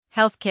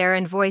Healthcare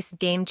and voice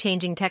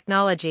game-changing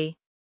technology.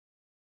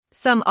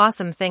 Some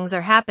awesome things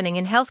are happening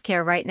in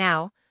healthcare right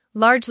now,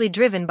 largely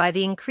driven by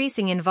the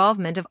increasing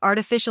involvement of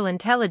artificial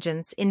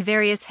intelligence in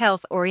various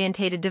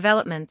health-oriented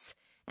developments,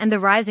 and the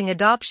rising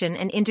adoption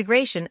and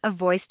integration of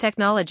voice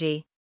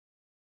technology.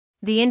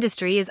 The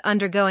industry is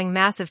undergoing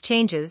massive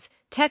changes,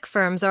 tech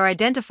firms are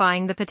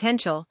identifying the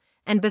potential,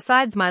 and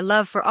besides my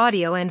love for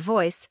audio and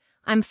voice,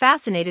 I'm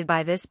fascinated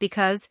by this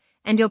because,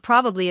 and you'll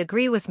probably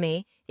agree with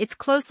me, it's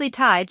closely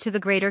tied to the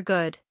greater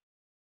good.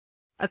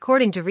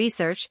 According to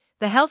research,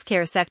 the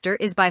healthcare sector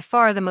is by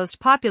far the most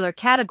popular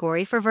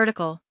category for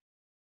vertical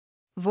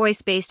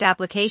voice-based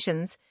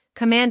applications,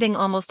 commanding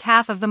almost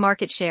half of the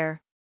market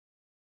share.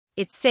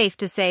 It's safe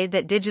to say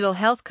that digital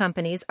health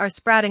companies are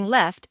sprouting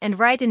left and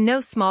right in no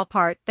small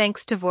part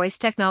thanks to voice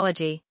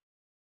technology.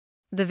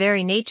 The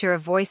very nature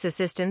of voice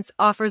assistance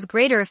offers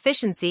greater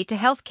efficiency to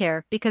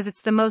healthcare because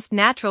it's the most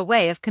natural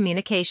way of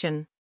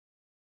communication.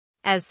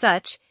 As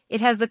such, it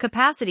has the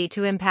capacity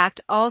to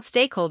impact all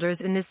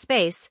stakeholders in this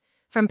space,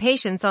 from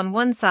patients on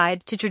one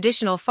side to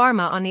traditional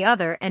pharma on the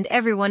other and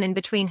everyone in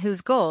between whose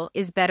goal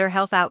is better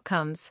health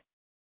outcomes.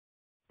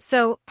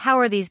 So, how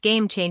are these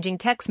game-changing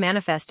techs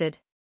manifested?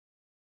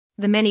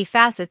 The many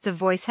facets of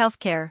voice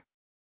healthcare.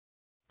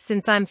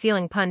 Since I'm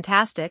feeling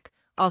puntastic,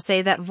 I'll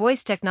say that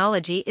voice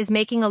technology is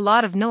making a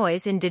lot of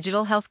noise in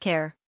digital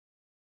healthcare.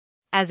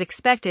 As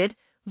expected,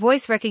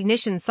 voice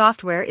recognition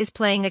software is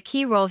playing a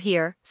key role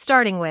here,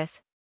 starting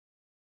with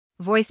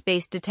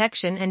voice-based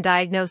detection and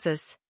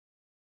diagnosis.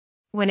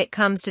 When it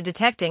comes to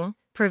detecting,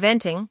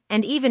 preventing,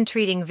 and even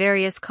treating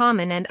various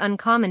common and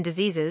uncommon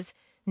diseases,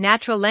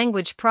 natural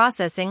language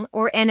processing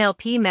or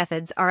NLP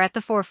methods are at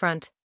the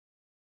forefront.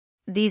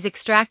 These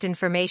extract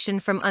information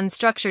from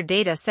unstructured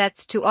data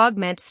sets to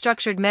augment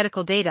structured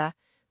medical data,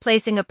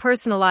 placing a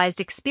personalized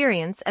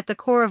experience at the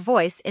core of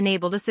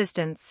voice-enabled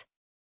assistance.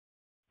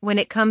 When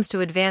it comes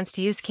to advanced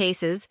use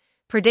cases,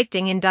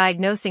 predicting and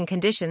diagnosing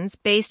conditions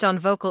based on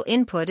vocal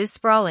input is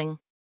sprawling.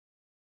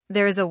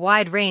 There is a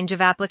wide range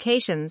of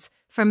applications,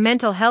 from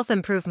mental health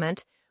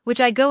improvement,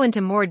 which I go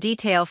into more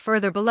detail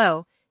further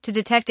below, to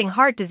detecting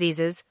heart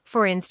diseases,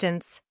 for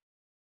instance.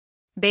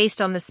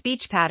 Based on the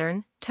speech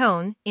pattern,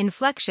 tone,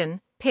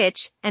 inflection,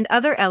 pitch, and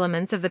other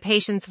elements of the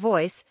patient's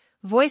voice,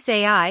 voice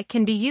AI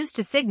can be used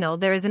to signal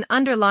there is an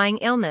underlying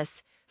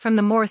illness, from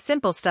the more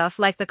simple stuff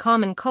like the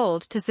common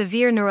cold to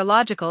severe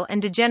neurological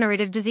and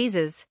degenerative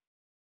diseases.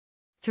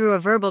 Through a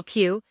verbal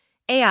cue,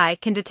 AI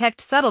can detect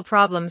subtle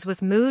problems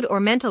with mood or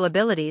mental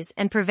abilities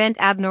and prevent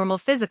abnormal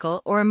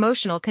physical or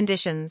emotional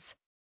conditions.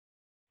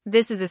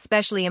 This is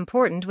especially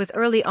important with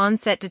early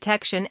onset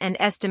detection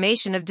and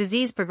estimation of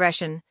disease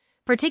progression,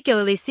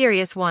 particularly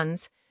serious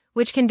ones,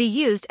 which can be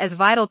used as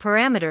vital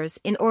parameters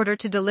in order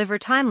to deliver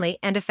timely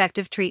and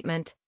effective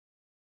treatment.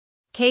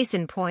 Case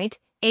in point,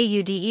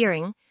 AUD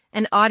Earring,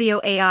 an audio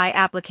AI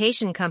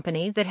application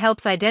company that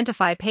helps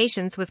identify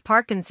patients with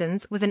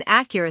Parkinson's with an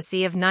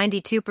accuracy of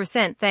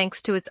 92%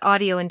 thanks to its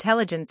audio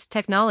intelligence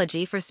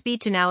technology for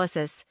speech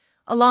analysis,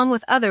 along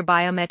with other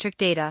biometric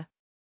data.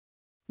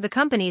 The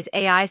company's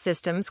AI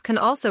systems can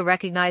also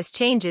recognize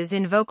changes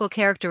in vocal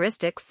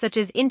characteristics such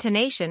as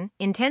intonation,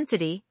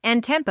 intensity,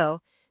 and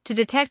tempo to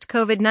detect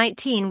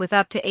COVID-19 with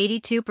up to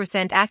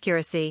 82%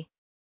 accuracy.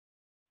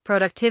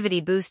 Productivity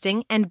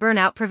boosting and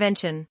burnout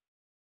prevention.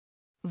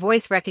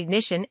 Voice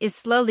recognition is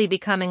slowly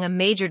becoming a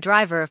major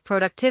driver of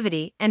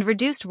productivity and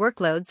reduced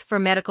workloads for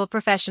medical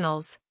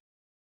professionals.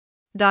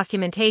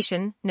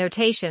 Documentation,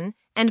 notation,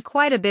 and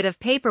quite a bit of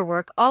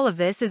paperwork, all of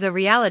this is a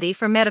reality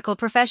for medical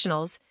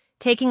professionals,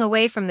 taking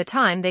away from the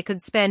time they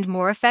could spend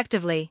more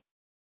effectively.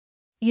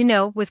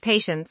 With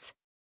patients.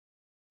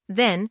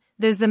 Then,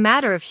 there's the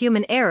matter of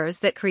human errors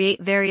that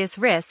create various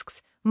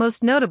risks,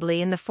 most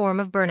notably in the form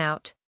of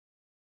burnout.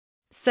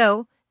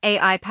 So,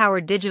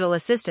 AI-powered digital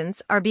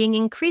assistants are being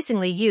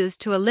increasingly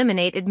used to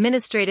eliminate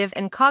administrative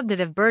and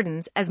cognitive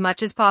burdens as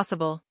much as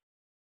possible.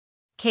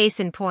 Case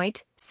in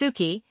point,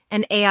 Suki,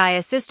 an AI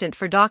assistant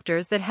for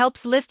doctors that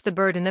helps lift the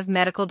burden of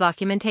medical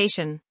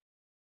documentation.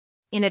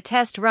 In a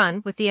test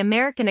run with the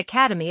American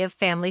Academy of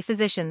Family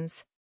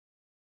Physicians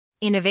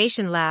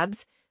Innovation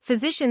Labs,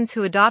 physicians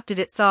who adopted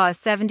it saw a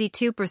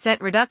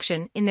 72%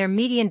 reduction in their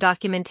median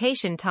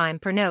documentation time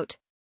per note.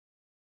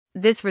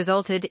 This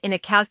resulted in a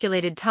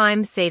calculated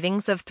time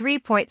savings of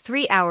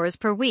 3.3 hours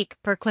per week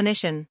per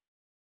clinician.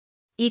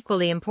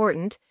 Equally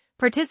important,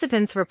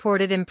 participants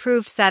reported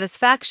improved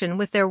satisfaction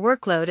with their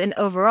workload and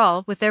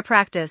overall with their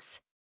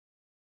practice.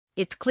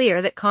 It's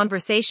clear that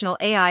conversational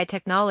AI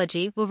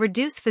technology will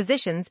reduce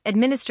physicians'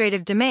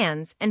 administrative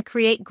demands and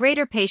create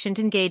greater patient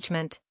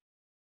engagement.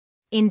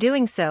 In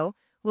doing so,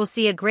 we'll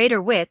see a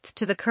greater width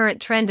to the current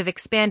trend of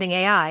expanding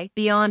AI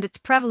beyond its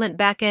prevalent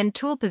back-end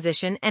tool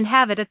position and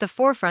have it at the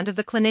forefront of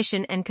the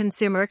clinician and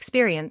consumer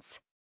experience.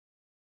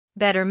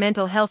 Better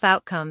mental health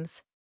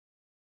outcomes.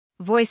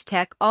 Voice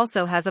tech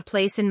also has a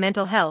place in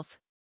mental health.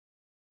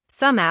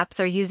 Some apps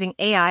are using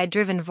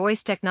AI-driven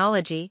voice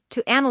technology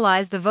to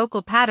analyze the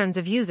vocal patterns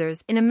of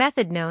users in a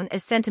method known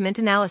as sentiment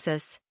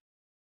analysis.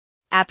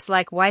 Apps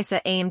like Wysa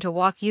aim to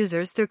walk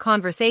users through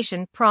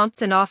conversation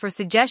prompts and offer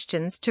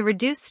suggestions to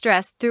reduce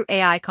stress through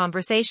AI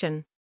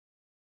conversation.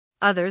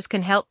 Others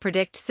can help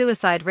predict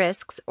suicide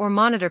risks or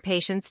monitor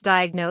patients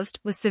diagnosed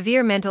with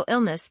severe mental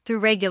illness through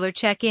regular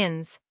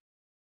check-ins.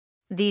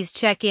 These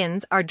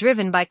check-ins are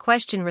driven by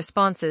question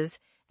responses,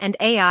 and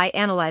AI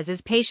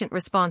analyzes patient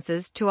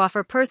responses to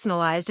offer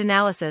personalized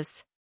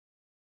analysis.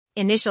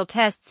 Initial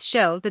tests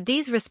show that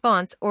these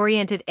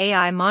response-oriented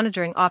AI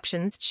monitoring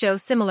options show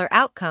similar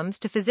outcomes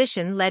to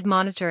physician-led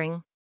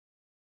monitoring.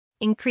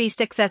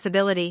 Increased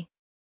accessibility.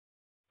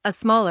 A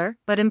smaller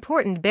but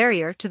important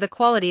barrier to the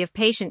quality of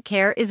patient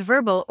care is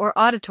verbal or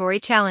auditory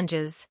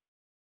challenges.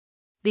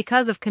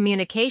 Because of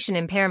communication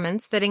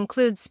impairments that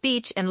include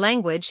speech and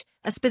language,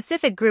 a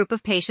specific group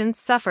of patients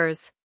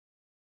suffers.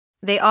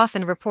 They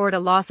often report a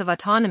loss of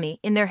autonomy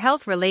in their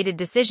health-related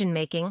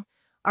decision-making,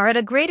 are at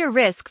a greater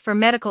risk for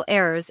medical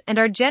errors, and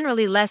are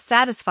generally less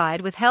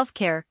satisfied with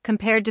healthcare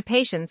compared to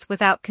patients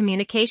without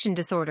communication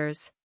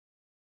disorders.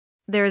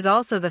 There is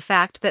also the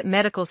fact that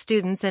medical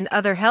students and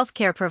other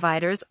healthcare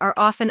providers are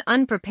often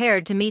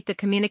unprepared to meet the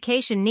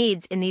communication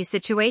needs in these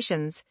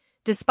situations,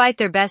 despite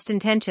their best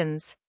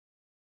intentions.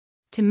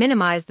 To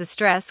minimize the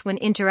stress when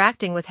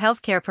interacting with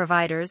healthcare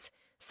providers,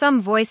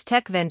 some voice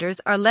tech vendors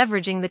are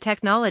leveraging the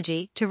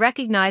technology to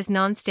recognize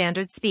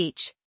non-standard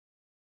speech.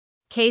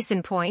 Case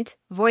in point,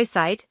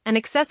 VoiceSight, an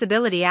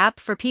accessibility app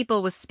for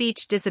people with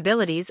speech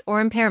disabilities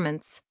or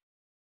impairments.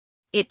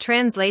 It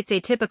translates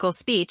atypical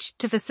speech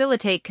to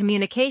facilitate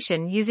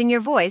communication using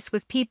your voice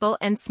with people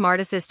and smart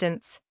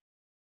assistants.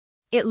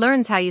 It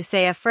learns how you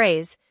say a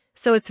phrase,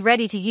 so it's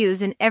ready to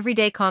use in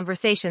everyday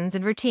conversations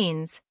and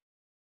routines.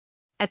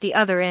 At the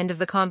other end of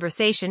the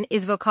conversation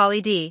is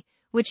Vocali,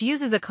 which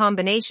uses a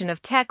combination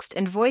of text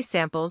and voice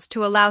samples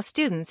to allow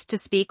students to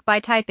speak by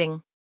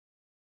typing.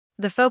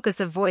 The focus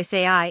of Voice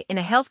AI in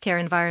a healthcare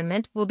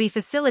environment will be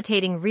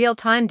facilitating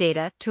real-time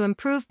data to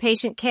improve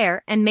patient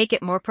care and make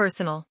it more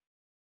personal.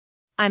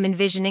 I'm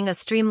envisioning a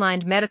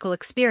streamlined medical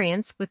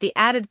experience with the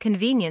added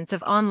convenience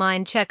of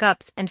online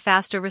checkups and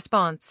faster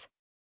response.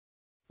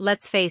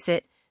 Let's face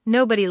it,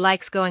 nobody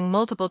likes going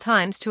multiple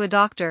times to a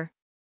doctor.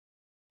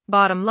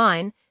 Bottom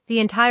line, the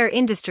entire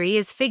industry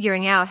is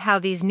figuring out how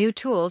these new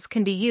tools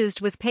can be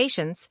used with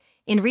patients,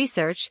 in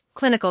research,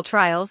 clinical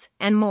trials,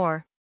 and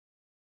more.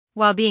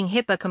 While being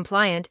HIPAA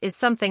compliant is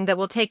something that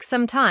will take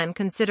some time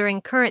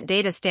considering current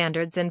data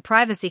standards and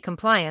privacy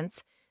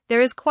compliance, there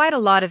is quite a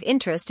lot of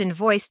interest in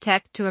voice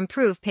tech to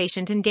improve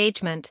patient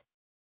engagement.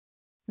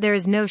 There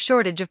is no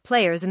shortage of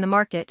players in the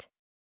market.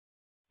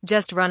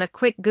 Just run a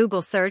quick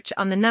Google search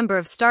on the number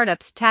of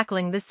startups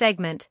tackling this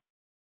segment.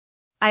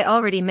 I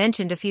already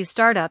mentioned a few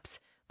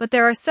startups, but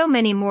there are so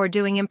many more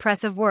doing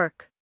impressive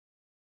work.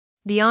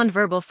 Beyond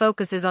Verbal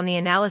focuses on the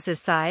analysis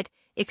side,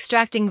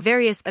 extracting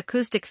various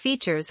acoustic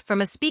features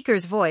from a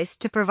speaker's voice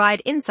to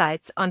provide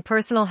insights on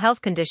personal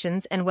health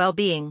conditions and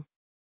well-being.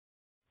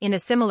 In a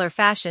similar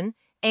fashion,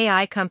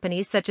 AI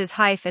companies such as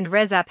Hive and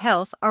ResApp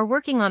Health are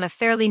working on a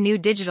fairly new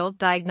digital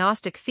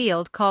diagnostic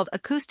field called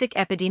acoustic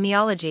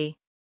epidemiology.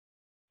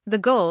 The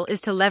goal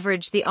is to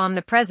leverage the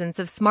omnipresence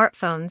of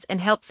smartphones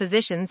and help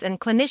physicians and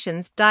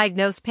clinicians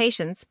diagnose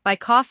patients by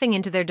coughing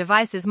into their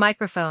devices'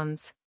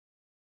 microphones.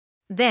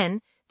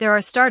 Then, there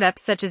are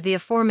startups such as the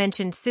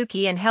aforementioned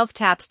Suki and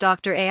HealthTap's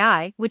Dr.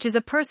 AI, which is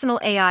a personal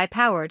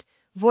AI-powered,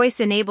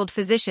 voice-enabled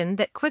physician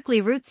that quickly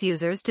routes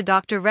users to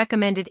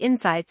doctor-recommended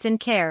insights in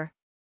care.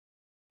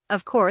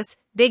 Of course,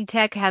 Big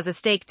Tech has a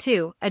stake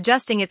too,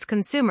 adjusting its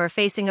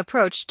consumer-facing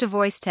approach to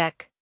voice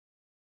tech.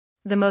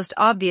 The most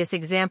obvious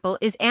example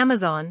is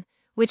Amazon,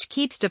 which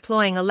keeps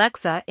deploying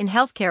Alexa in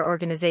healthcare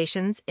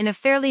organizations in a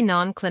fairly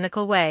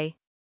non-clinical way.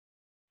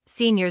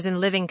 Seniors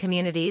in living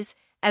communities,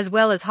 as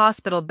well as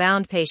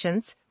hospital-bound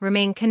patients,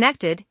 remain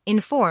connected,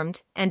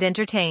 informed, and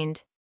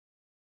entertained.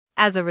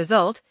 As a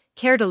result,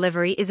 care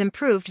delivery is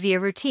improved via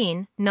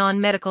routine,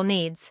 non-medical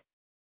needs.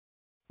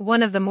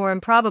 One of the more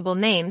improbable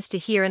names to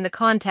hear in the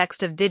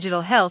context of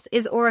digital health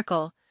is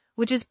Oracle,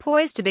 which is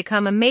poised to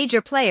become a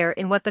major player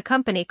in what the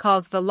company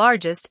calls the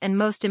largest and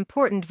most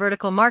important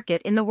vertical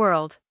market in the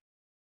world.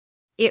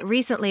 It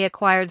recently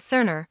acquired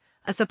Cerner,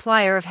 a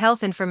supplier of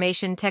health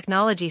information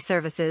technology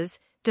services,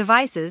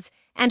 devices,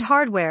 and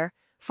hardware,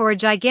 for a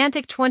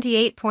gigantic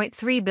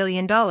 $28.3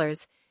 billion,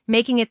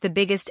 making it the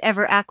biggest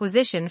ever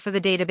acquisition for the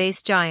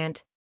database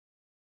giant.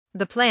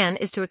 The plan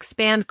is to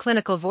expand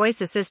clinical voice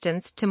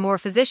assistance to more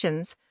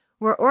physicians,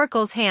 where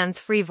Oracle's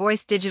hands-free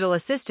voice digital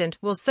assistant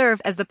will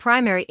serve as the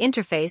primary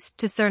interface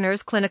to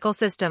Cerner's clinical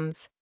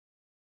systems.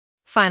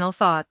 Final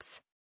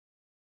thoughts.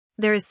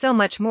 There is so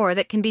much more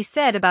that can be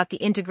said about the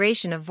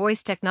integration of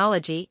voice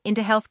technology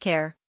into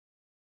healthcare.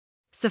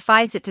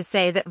 Suffice it to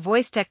say that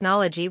voice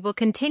technology will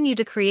continue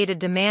to create a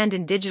demand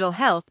in digital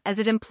health as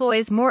it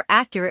employs more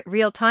accurate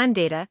real-time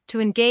data to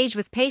engage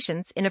with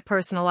patients in a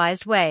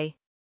personalized way.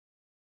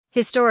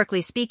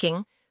 Historically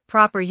speaking,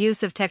 proper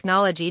use of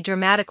technology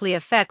dramatically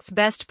affects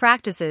best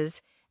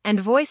practices, and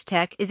voice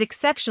tech is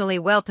exceptionally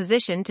well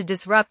positioned to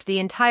disrupt the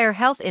entire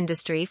health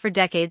industry for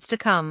decades to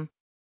come.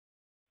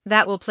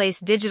 That will place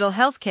digital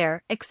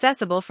healthcare,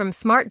 accessible from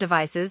smart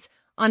devices,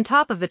 on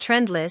top of the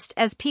trend list,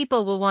 as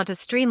people will want a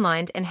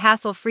streamlined and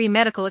hassle-free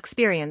medical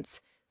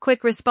experience,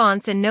 quick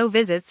response and no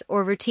visits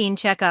or routine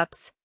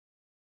checkups.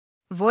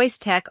 Voice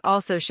tech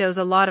also shows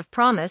a lot of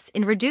promise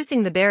in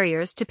reducing the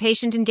barriers to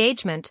patient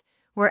engagement,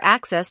 where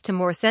access to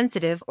more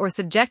sensitive or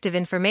subjective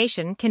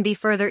information can be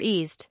further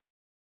eased.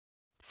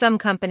 Some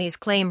companies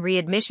claim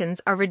readmissions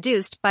are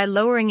reduced by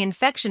lowering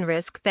infection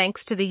risk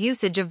thanks to the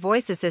usage of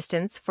voice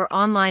assistants for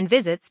online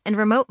visits and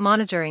remote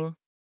monitoring.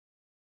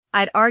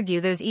 I'd argue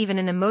there's even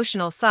an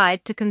emotional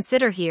side to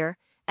consider here,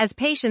 as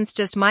patients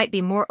just might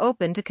be more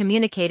open to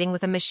communicating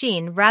with a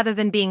machine rather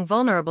than being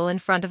vulnerable in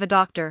front of a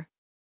doctor.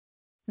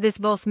 This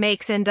both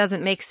makes and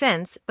doesn't make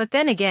sense, but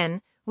then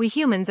again, we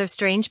humans are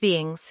strange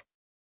beings.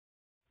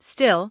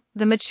 Still,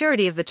 the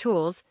maturity of the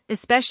tools,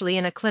 especially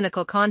in a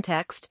clinical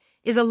context,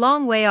 is a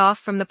long way off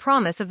from the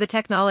promise of the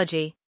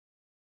technology.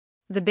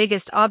 The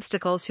biggest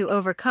obstacle to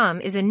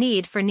overcome is a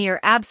need for near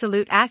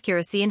absolute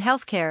accuracy in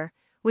healthcare,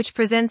 which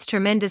presents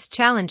tremendous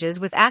challenges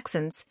with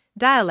accents,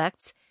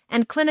 dialects,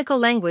 and clinical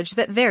language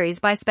that varies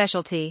by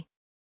specialty.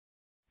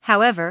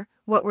 However,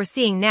 what we're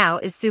seeing now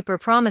is super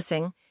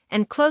promising,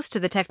 and close to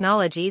the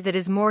technology that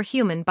is more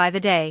human by the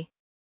day.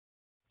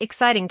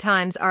 Exciting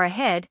times are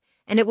ahead,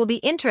 and it will be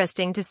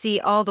interesting to see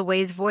all the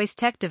ways voice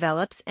tech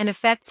develops and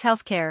affects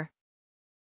healthcare.